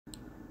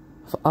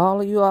For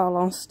all of you all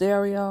on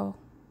stereo,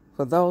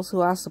 for those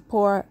who I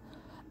support,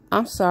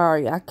 I'm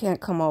sorry I can't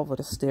come over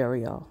to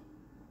stereo.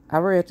 I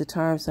read the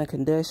terms and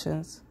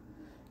conditions,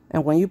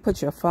 and when you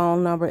put your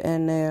phone number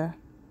in there,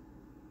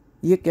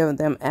 you're giving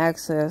them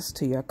access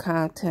to your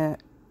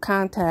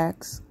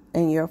contacts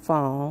in your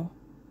phone,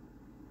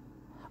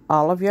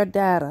 all of your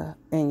data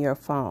in your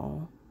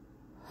phone,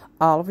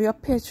 all of your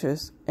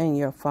pictures in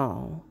your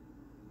phone,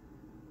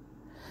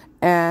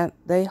 and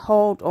they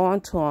hold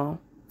on to them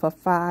for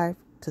 5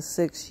 to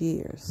 6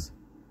 years,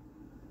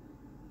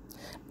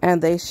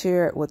 and they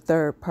share it with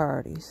third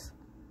parties.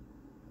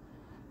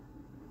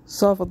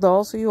 So for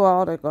those of you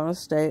all that are going to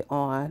stay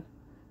on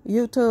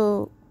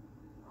YouTube,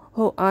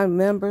 who I'm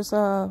members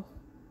of,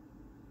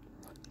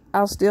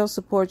 I'll still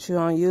support you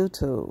on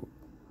YouTube,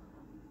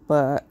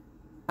 but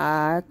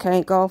I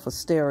can't go for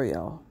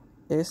stereo.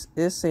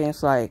 It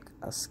seems like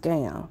a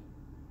scam.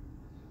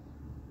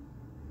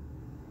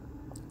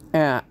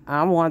 And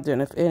I'm wondering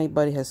if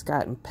anybody has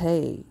gotten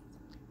paid,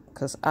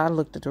 because I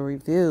looked at the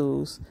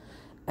reviews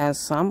and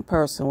some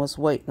person was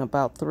waiting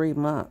about 3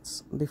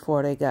 months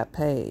before they got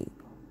paid.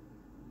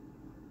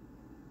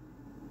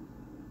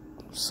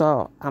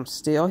 So I'm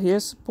still here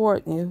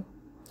supporting you.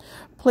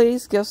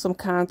 Please give some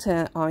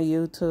content on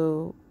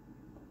YouTube.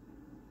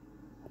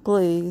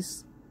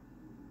 Please.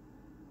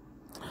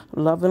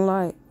 Love and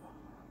light.